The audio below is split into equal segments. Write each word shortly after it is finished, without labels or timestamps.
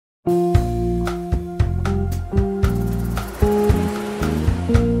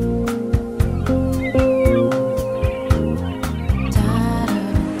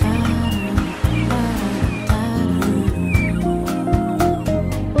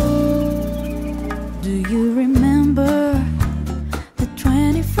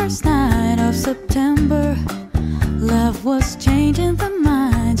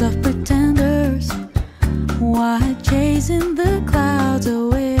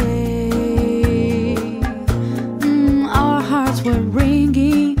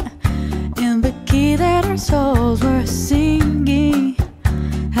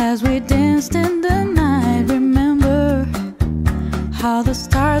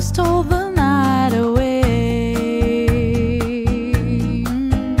stars stole the night away.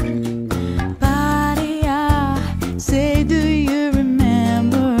 Badia, say do you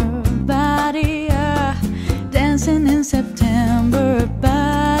remember? Badia, dancing in September.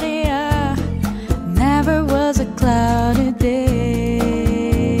 Badia, never was a cloudy day.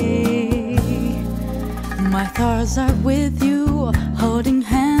 My thoughts are with you, holding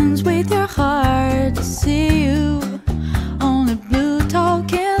hands with your heart to see you. Only blue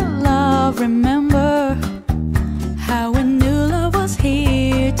talking love. Remember how we knew love was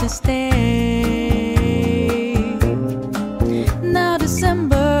here to stay. Now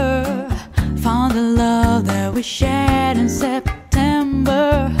December found the love that we shared in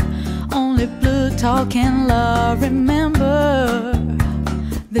September. Only blue talking love. Remember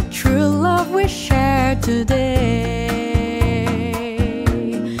the true love we shared today.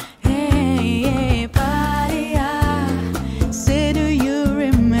 Hey, Badia, say do you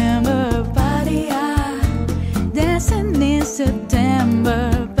remember? Badia, dancing in September.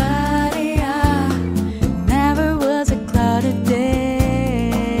 Badia, never was a cloudy day.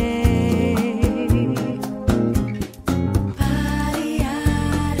 Badia,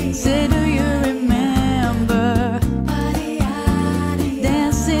 say do